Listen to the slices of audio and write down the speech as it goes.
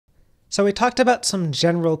So we talked about some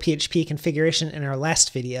general PHP configuration in our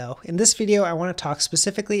last video. In this video, I want to talk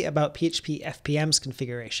specifically about PHP-FPM's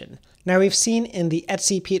configuration. Now we've seen in the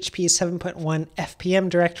etc PHP-7.1 FPM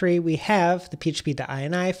directory, we have the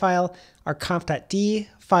php.ini file, our conf.d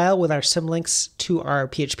file with our symlinks to our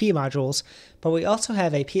PHP modules, but we also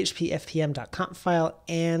have a php-fpm.conf file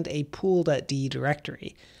and a pool.d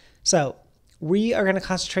directory. So we are going to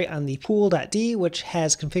concentrate on the pool.d, which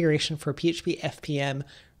has configuration for PHP-FPM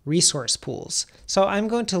resource pools. So I'm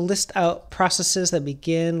going to list out processes that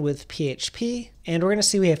begin with PHP, and we're going to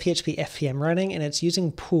see we have PHP-FPM running, and it's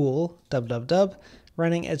using pool www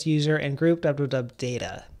running as user and group www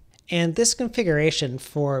data. And this configuration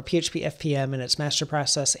for PHP-FPM and its master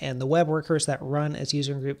process and the web workers that run as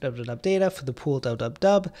user and group www data for the pool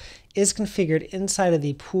www is configured inside of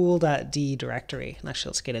the pool.d directory. And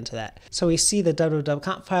actually, let's get into that. So we see the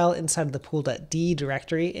www.conf file inside of the pool.d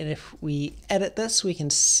directory. And if we edit this, we can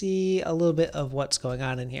see a little bit of what's going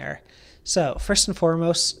on in here. So first and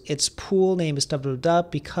foremost, its pool name is www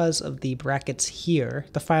because of the brackets here.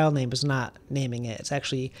 The file name is not naming it. It's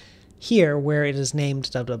actually here where it is named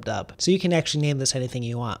www. So you can actually name this anything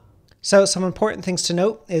you want. So some important things to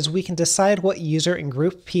note is we can decide what user and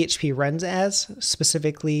group PHP runs as,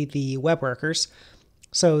 specifically the web workers.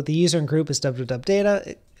 So the user and group is www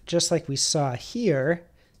data, just like we saw here.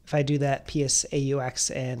 If I do that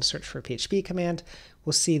psaux and search for PHP command,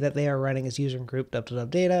 we'll see that they are running as user and group www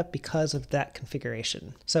data because of that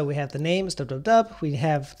configuration. So we have the name is www, we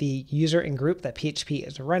have the user and group that PHP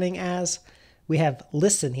is running as. We have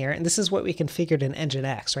listen here, and this is what we configured in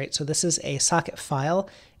Nginx, right? So this is a socket file.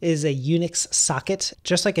 It is a Unix socket,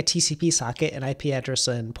 just like a TCP socket, an IP address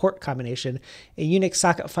and port combination. A Unix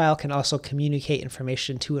socket file can also communicate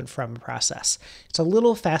information to and from a process. It's a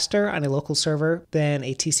little faster on a local server than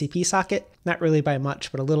a TCP socket, not really by much,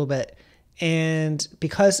 but a little bit. And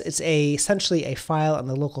because it's essentially a file on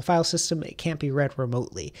the local file system, it can't be read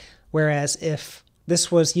remotely. Whereas if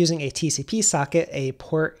this was using a TCP socket, a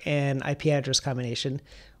port and IP address combination,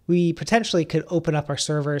 we potentially could open up our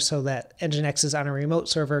server so that Nginx on a remote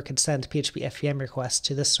server could send PHP-FPM requests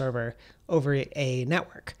to this server over a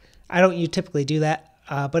network. I don't typically do that,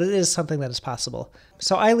 but it is something that is possible.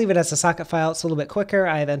 So I leave it as a socket file. It's a little bit quicker.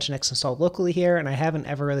 I have Nginx installed locally here, and I haven't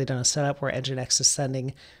ever really done a setup where Nginx is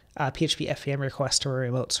sending PHP-FPM requests to a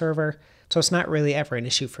remote server. So it's not really ever an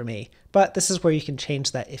issue for me, but this is where you can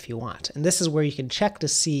change that if you want. And this is where you can check to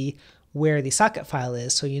see where the socket file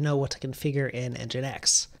is so you know what to configure in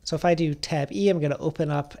Nginx. So if I do tab E, I'm going to open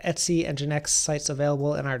up etc Nginx sites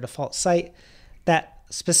available in our default site. That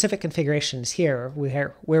specific configuration is here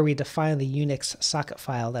where we define the Unix socket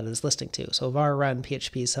file that is listing to. So var run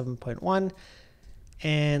PHP 7.1.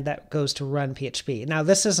 And that goes to run PHP. Now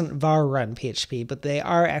this isn't var run PHP, but they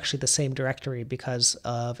are actually the same directory because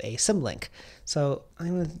of a symlink. So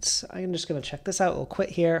I'm just going to check this out. We'll quit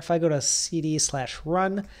here. If I go to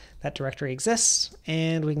cd/run, that directory exists,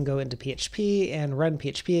 and we can go into PHP and run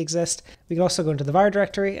PHP exists. We can also go into the var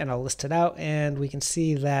directory, and I'll list it out, and we can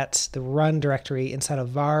see that the run directory inside of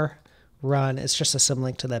var run is just a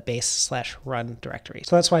symlink to that base/run directory.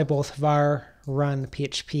 So that's why both var run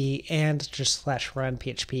PHP and just /run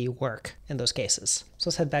PHP work in those cases.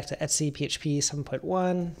 So let's head back to etc PHP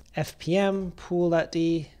 7.1 FPM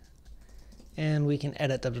pool.d, and we can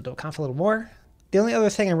edit www.conf a little more. The only other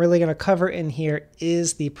thing I'm really going to cover in here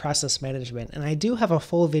is the process management, and I do have a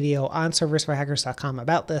full video on serversforhackers.com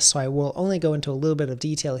about this, so I will only go into a little bit of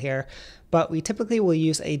detail here, but we typically will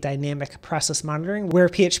use a dynamic process monitoring where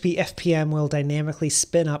PHP-FPM will dynamically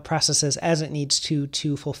spin up processes as it needs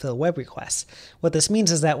to fulfill web requests. What this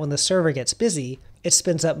means is that when the server gets busy, it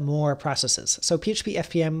spins up more processes. So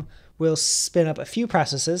PHP-FPM will spin up a few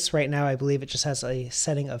processes. Right now, I believe it just has a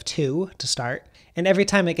setting of 2 to start. And every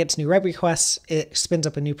time it gets new web requests, it spins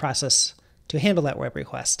up a new process to handle that web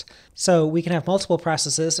request. So we can have multiple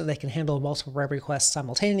processes and they can handle multiple web requests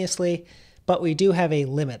simultaneously, but we do have a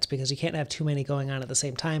limit because you can't have too many going on at the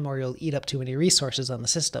same time or you'll eat up too many resources on the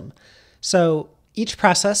system. So each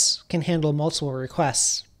process can handle multiple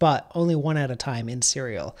requests, but only one at a time in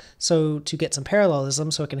serial. So to get some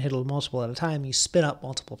parallelism so it can handle multiple at a time, you spin up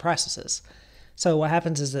multiple processes. So what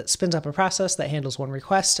happens is it spins up a process that handles one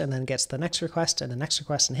request and then gets the next request and the next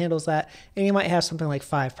request and handles that. And you might have something like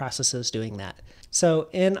 5 processes doing that. So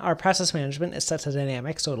in our process management, it's set to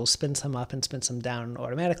dynamic, so it'll spin some up and spin some down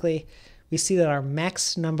automatically. We see that our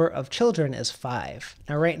max number of children is 5.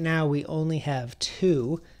 Now right now we only have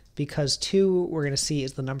 2 because 2 we're going to see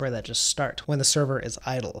is the number that just start when the server is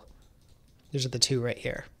idle. These are the 2 right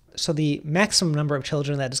here. So the maximum number of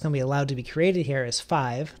children that is going to be allowed to be created here is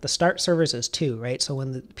 5. The start servers is 2, right? So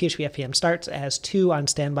when the PHP-FPM starts, it has 2 on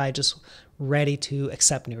standby just ready to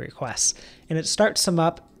accept new requests. And it starts them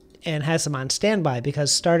up and has them on standby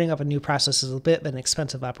because starting up a new process is a bit of an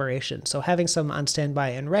expensive operation. So having some on standby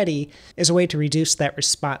and ready is a way to reduce that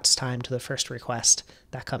response time to the first request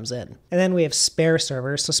that comes in. And then we have spare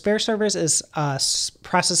servers. So spare servers is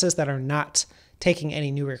processes that are not taking any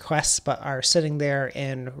new requests but are sitting there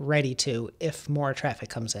and ready to if more traffic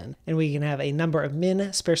comes in. And we can have a number of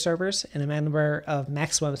min spare servers and a number of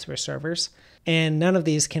maximum spare servers, and none of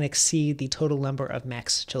these can exceed the total number of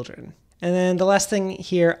max children. And then the last thing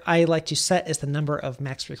here I like to set is the number of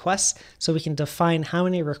max requests, so we can define how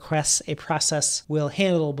many requests a process will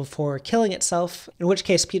handle before killing itself, in which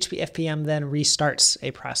case PHP-FPM then restarts a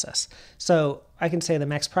process. So I can say the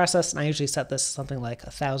max process, and I usually set this something like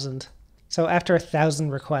 1,000. So after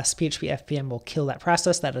 1,000 requests, PHP-FPM will kill that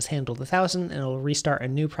process that has handled 1,000, and it'll restart a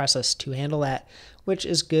new process to handle that, which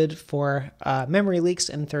is good for memory leaks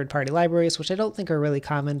in third-party libraries, which I don't think are really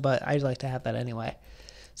common, but I'd like to have that anyway.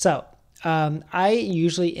 So I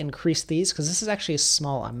usually increase these because this is actually a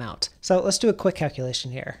small amount. So let's do a quick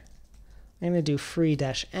calculation here. I'm going to do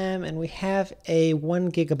free-m, and we have a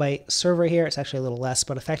 1 GB server here. It's actually a little less,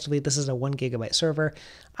 but effectively this is a 1 GB server.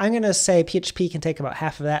 I'm going to say PHP can take about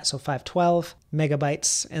half of that, so 512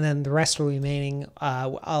 megabytes, and then the rest remaining,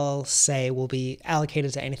 I'll say, will be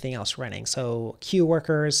allocated to anything else running. So queue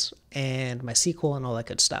workers and MySQL and all that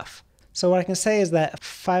good stuff. So what I can say is that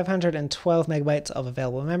 512 megabytes of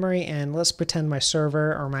available memory, and let's pretend my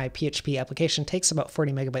server or my PHP application takes about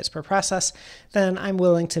 40 megabytes per process, then I'm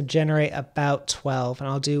willing to generate about 12, and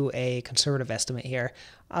I'll do a conservative estimate here,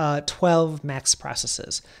 12 max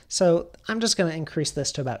processes. So I'm just going to increase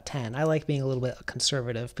this to about 10. I like being a little bit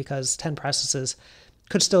conservative because 10 processes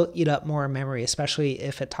could still eat up more memory, especially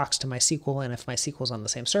if it talks to MySQL, and if MySQL is on the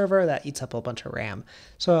same server, that eats up a bunch of RAM.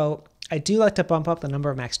 So I do like to bump up the number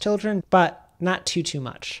of max children, but not too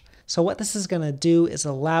much. So what this is going to do is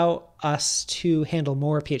allow us to handle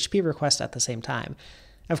more PHP requests at the same time.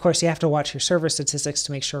 Of course, you have to watch your server statistics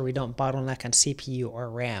to make sure we don't bottleneck on CPU or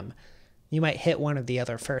RAM. You might hit one or the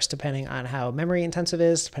other first, depending on how memory intensive it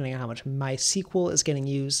is, depending on how much MySQL is getting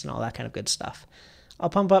used, and all that kind of good stuff. I'll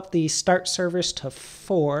pump up the start servers to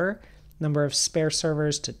 4, number of spare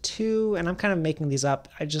servers to 2, and I'm kind of making these up.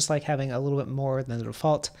 I just like having a little bit more than the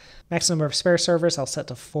default. Max number of spare servers I'll set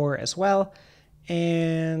to 4 as well,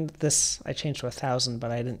 and this I changed to 1,000, but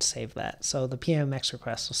I didn't save that. So the PM max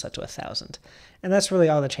request will set to 1,000. And that's really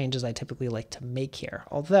all the changes I typically like to make here.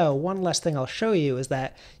 Although, one last thing I'll show you is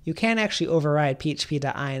that you can actually override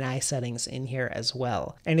php.ini settings in here as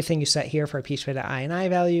well. Anything you set here for a php.ini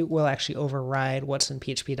value will actually override what's in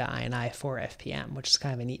php.ini for FPM, which is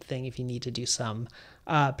kind of a neat thing if you need to do some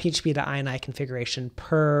php.ini configuration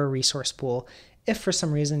per resource pool, if for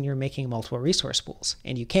some reason you're making multiple resource pools,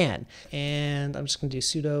 and you can. And I'm just going to do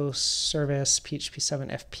sudo service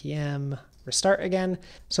php-7.fpm restart again.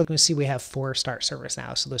 So you can see we have 4 start servers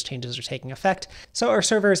now, so those changes are taking effect. So our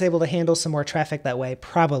server is able to handle some more traffic that way,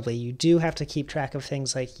 probably. You do have to keep track of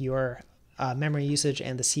things like your memory usage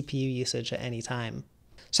and the CPU usage at any time.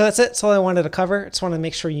 So that's it. That's all I wanted to cover. Just want to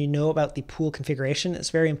make sure you know about the pool configuration.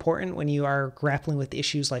 It's very important when you are grappling with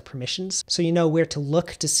issues like permissions. So you know where to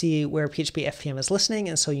look to see where PHP-FPM is listening,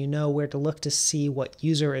 and so you know where to look to see what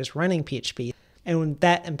user is running PHP. And when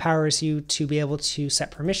that empowers you to be able to set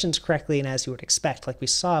permissions correctly and as you would expect, like we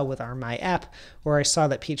saw with our My App, where I saw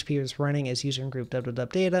that PHP was running as user and group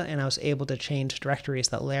data, and I was able to change directories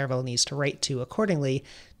that Laravel needs to write to accordingly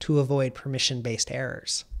to avoid permission-based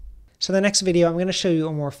errors. So in the next video, I'm going to show you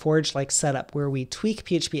a more Forge-like setup where we tweak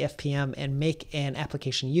PHP-FPM and make an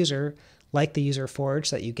application user, like the user Forge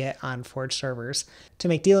that you get on Forge servers, to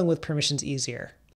make dealing with permissions easier.